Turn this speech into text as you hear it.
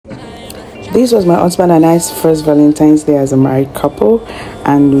This was my husband and I's first Valentine's Day as a married couple,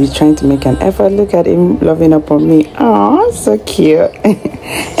 and we're trying to make an effort. Look at him loving up on me. Oh, so cute.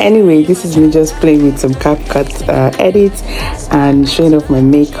 Anyway, this is me just playing with some CapCut edits and showing off my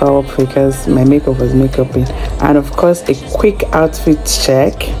makeup because my makeup was makeuping, and of course a quick outfit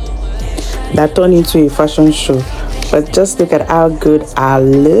check that turned into a fashion show. But just look at how good I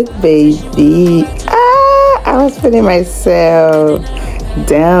look, baby. I was feeling myself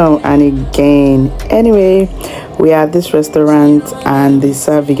down and again. Anyway, we are at this restaurant and they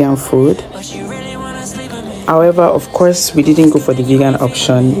serve vegan food. However, of course, we didn't go for the vegan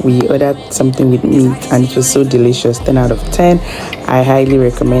option. We ordered something with meat and it was so delicious. 10 out of 10. I highly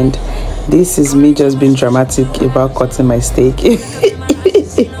recommend. This is me just being dramatic about cutting my steak.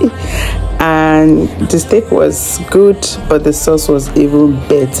 And the steak was good, but the sauce was even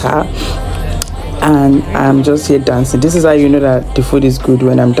better. And I'm just here dancing. This is how you know that the food is good,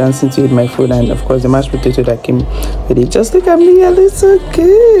 when I'm dancing to eat my food. And of course the mashed potato that came with it. Just look at me, I look so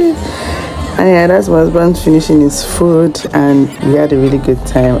good. And yeah, that's my husband finishing his food, and we had a really good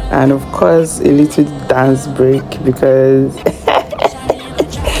time. And of course a little dance break because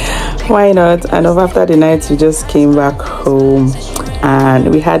why not? And after the night we just came back home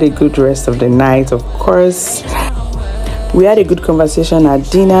and we had a good rest of the night. Of course we had a good conversation at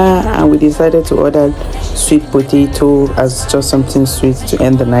dinner, and we decided to order sweet potato as just something sweet to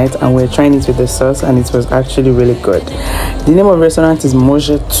end the night, and we're trying it with the sauce and it was actually really good. The name of the restaurant is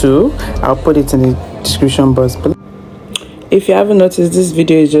Moze too. I'll put it in the description box below. If you haven't noticed, this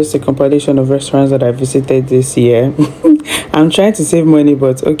video is just a compilation of restaurants that I visited this year. I'm trying to save money,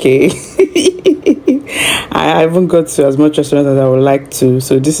 but okay. I haven't got to as much restaurants as I would like to,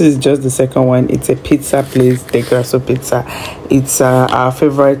 so this is just the second one. It's a pizza place, Dagrasso pizza. It's our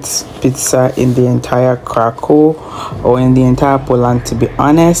favorite pizza in the entire Krakow, or in the entire Poland to be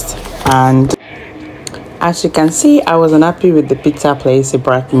honest. And as you can see, I was unhappy with the pizza place he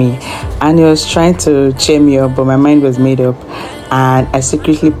brought me, and he was trying to cheer me up, but my mind was made up. And I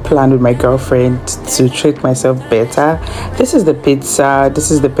secretly planned with my girlfriend to treat myself better. This is the pizza. This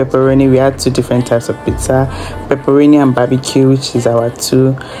is the pepperoni. We had two different types of pizza, pepperoni and barbecue, which is our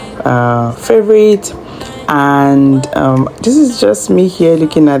two favorite. And this is just me here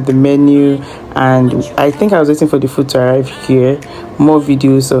looking at the menu, and I think I was waiting for the food to arrive here. More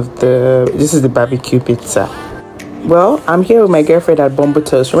videos of this is the barbecue pizza. Well, I'm here with my girlfriend at Bumble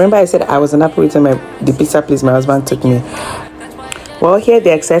Toast. Remember I said I was unhappy with the pizza place my husband took me. Well, hear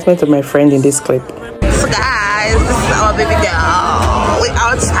the excitement of my friend in this clip. So guys, this is our baby girl. We're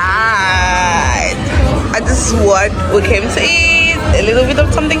outside. And this is what we came to eat. A little bit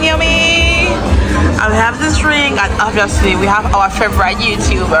of something yummy. And we have this drink, and obviously we have our favorite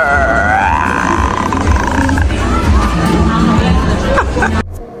YouTuber.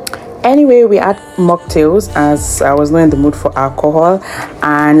 Anyway, we had mocktails as I was not in the mood for alcohol,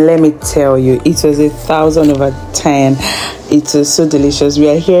 and let me tell you, it was 1,000/10. It was so delicious. We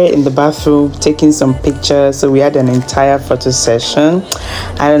are here in the bathroom taking some pictures, so we had an entire photo session.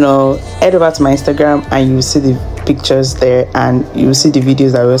 I don't know, head over to my Instagram and you'll see the pictures there, and you'll see the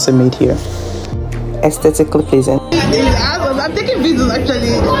videos that we also made here. Aesthetically pleasing. I'm taking videos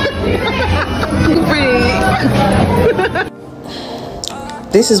actually.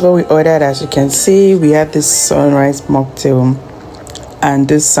 This is what we ordered. As you can see, we had this sunrise mocktail and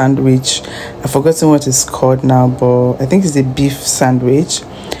this sandwich. I've forgotten what it's called now, but I think it's a beef sandwich,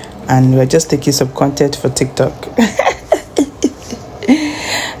 and we're just taking some content for TikTok.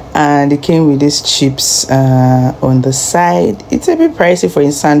 And it came with these chips on the side. It's a bit pricey for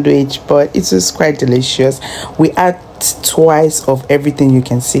a sandwich, but it was quite delicious. We had twice of everything you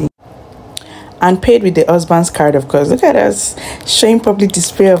can see, and paid with the husband's card, of course. Look at us showing public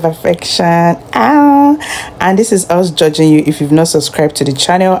display of affection. Ow. And this is us judging you if you've not subscribed to the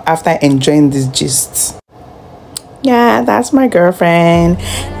channel after enjoying these gists. Yeah, that's my girlfriend.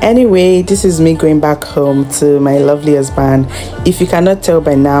 Anyway, this is me going back home to my lovely husband. If you cannot tell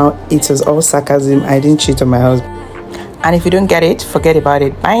by now, it was all sarcasm. I didn't cheat on my husband. And if you don't get it, forget about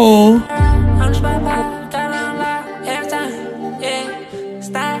it. Bye.